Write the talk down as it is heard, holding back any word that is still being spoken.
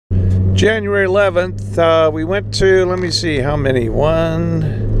January 11th, we went to, let me see how many,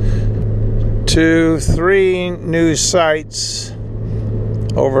 1, 2, 3 new sites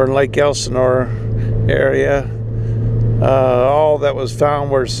over in Lake Elsinore area. All that was found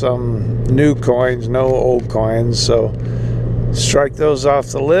were some new coins, no old coins, so strike those off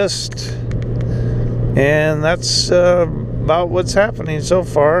the list. And that's about what's happening so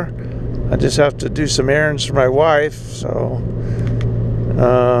far. I just have to do some errands for my wife, so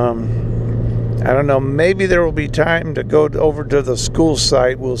I don't know, maybe there will be time to go over to the school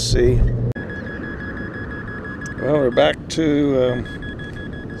site, we'll see. Well, we're back to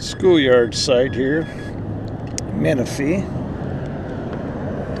schoolyard site here, Menifee.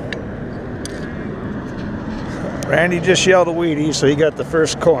 Randy just yelled a Wheatie, so he got the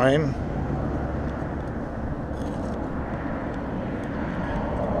first coin.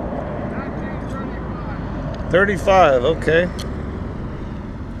 $35, okay.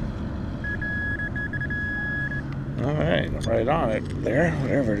 All right, right on it there,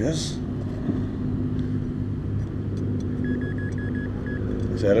 whatever it is.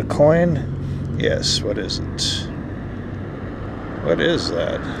 Is that a coin? Yes, what is it? What is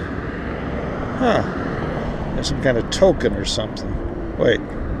that? Huh. That's some kind of token or something. Wait.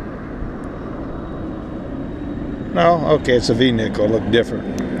 No, okay, it's a V-nickel, look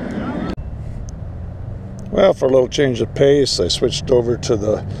different. Well, for a little change of pace, I switched over to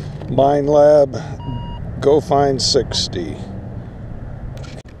the Minelab GoFind 60.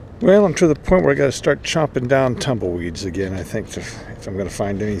 Well, I'm to the point where I got to start chopping down tumbleweeds again, I think, if I'm going to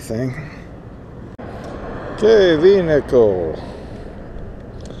find anything. Okay, V-nickel. I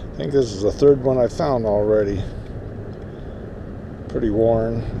think this is the third one I found already. Pretty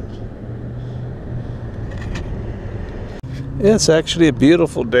worn. It's actually a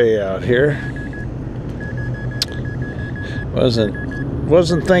beautiful day out here.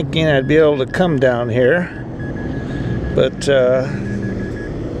 Wasn't thinking I'd be able to come down here, but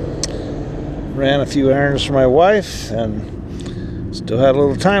ran a few errands for my wife and still had a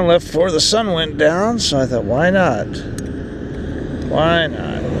little time left before the sun went down, so I thought, why not? Why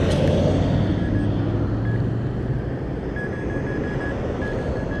not?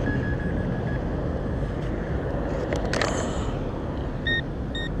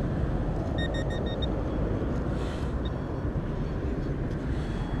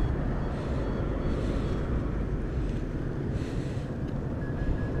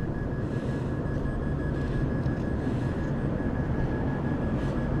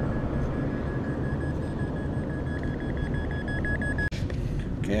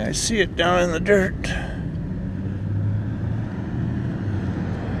 Yeah, I see it down in the dirt.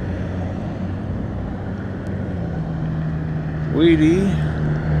 Wheatie.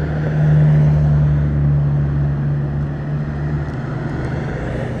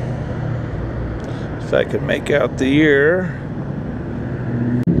 If I could make out the year.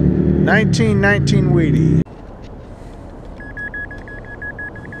 1919 Wheatie.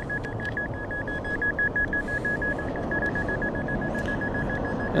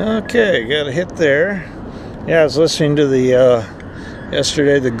 Okay, got a hit there. Yeah, I was listening to the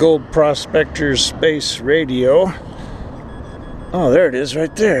yesterday, the Gold Prospectors Space Radio. Oh, there it is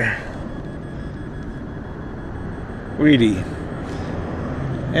right there. Wheatie.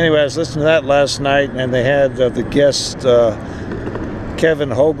 Anyway, I was listening to that last night, and they had the guest Kevin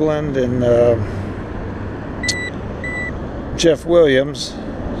Hoagland and Jeff Williams.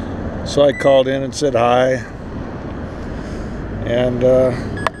 So I called in and said hi. And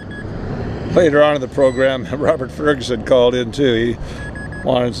later on in the program, Robert Ferguson called in too. He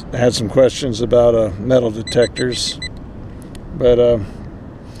had some questions about metal detectors. But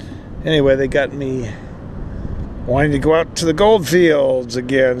anyway, they got me wanting to go out to the gold fields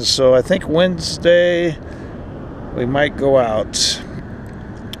again. So I think Wednesday we might go out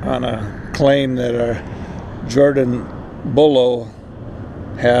on a claim that Jordan Bullo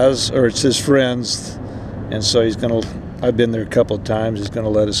has, or it's his friends. And so he's going to... I've been there a couple of times. He's going to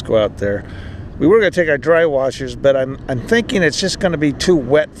let us go out there. We were going to take our dry washers, but I'm thinking it's just going to be too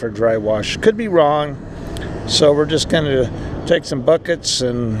wet for dry wash. Could be wrong. So we're just going to take some buckets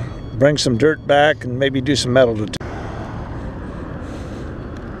and bring some dirt back and maybe do some metal detecting.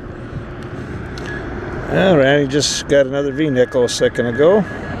 Well, Randy just got another V-nickel a second ago.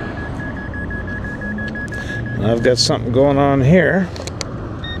 And I've got something going on here.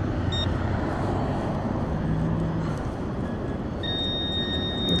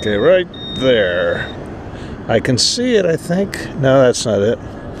 Okay, right there. I can see it, I think. No, that's not it.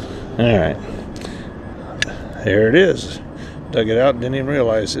 All right. There it is. Dug it out and didn't even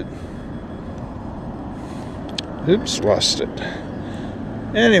realize it. Oops, lost it.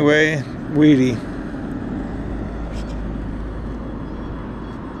 Anyway, weedy.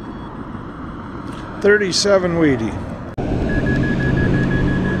 $37 weedy.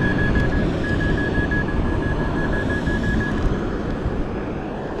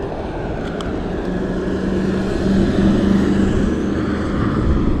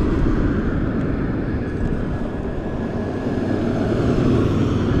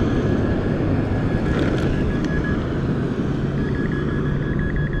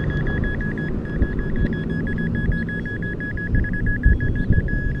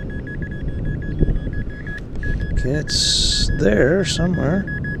 It's there somewhere.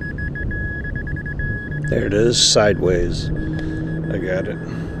 There it is, sideways. I got it.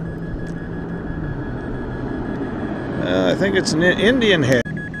 I think it's an Indian head.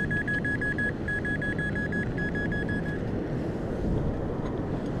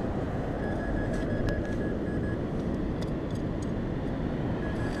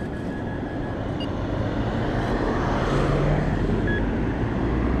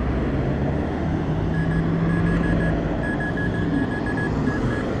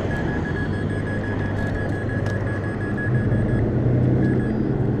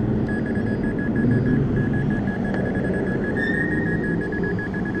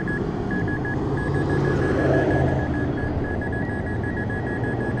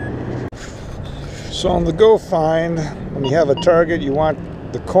 So on the Go Find, when you have a target, you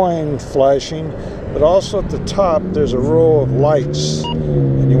want the coin flashing, but also at the top there's a row of lights,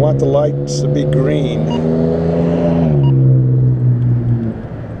 and you want the lights to be green.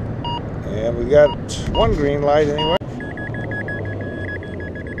 And we got one green light anyway.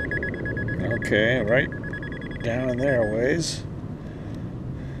 Okay, right down in there a ways.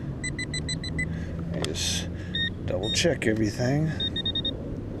 Just double check everything.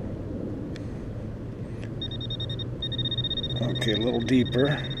 Okay, a little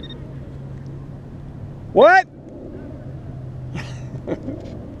deeper. What?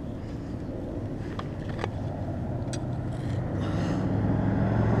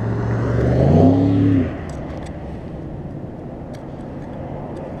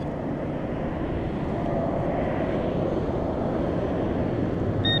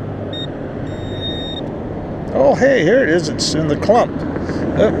 Oh, hey, here it is. It's in the clump.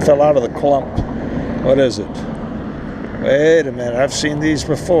 Oh, it fell out of the clump. What is it? Wait a minute, I've seen these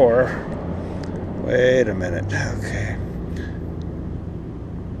before. Wait a minute, okay.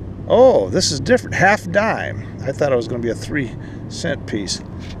 Oh, this is different, half dime. I thought it was gonna be a 3-cent piece.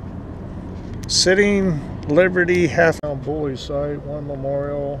 Sitting Liberty half. On Bully site, one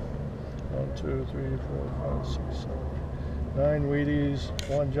memorial, 1, 2, 3, 4, 5, 6, 7, 9 Wheaties,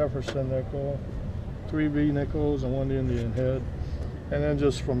 1 Jefferson nickel, 3 V nickels, and 1 Indian head. And then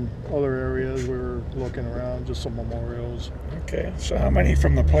just from other areas, we were looking around, just some memorials. Okay, so how many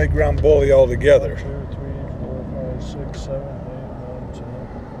from the Playground Bully altogether? 1, 2, 3, 4, 5, 6, 7, 8, 9, 10,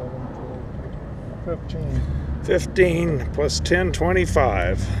 11, 12, 15. 15 plus 10,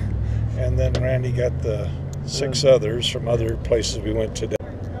 25. And then Randy got the 6 others from other places we went today.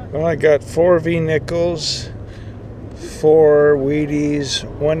 Well, I got 4 V nickels, 4 Wheaties,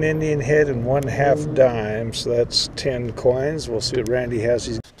 1 Indian head, and 1 half dime. So that's 10 coins. We'll see what Randy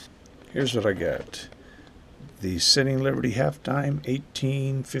has. Here's what I got. The Sitting Liberty half dime,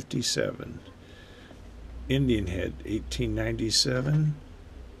 1857. Indian head, 1897.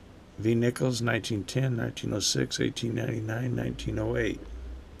 V nickels, 1910, 1906, 1899, 1908.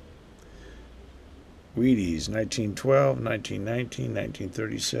 Wheaties, 1912, 1919,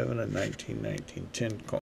 1937, and 1919. 10 coins.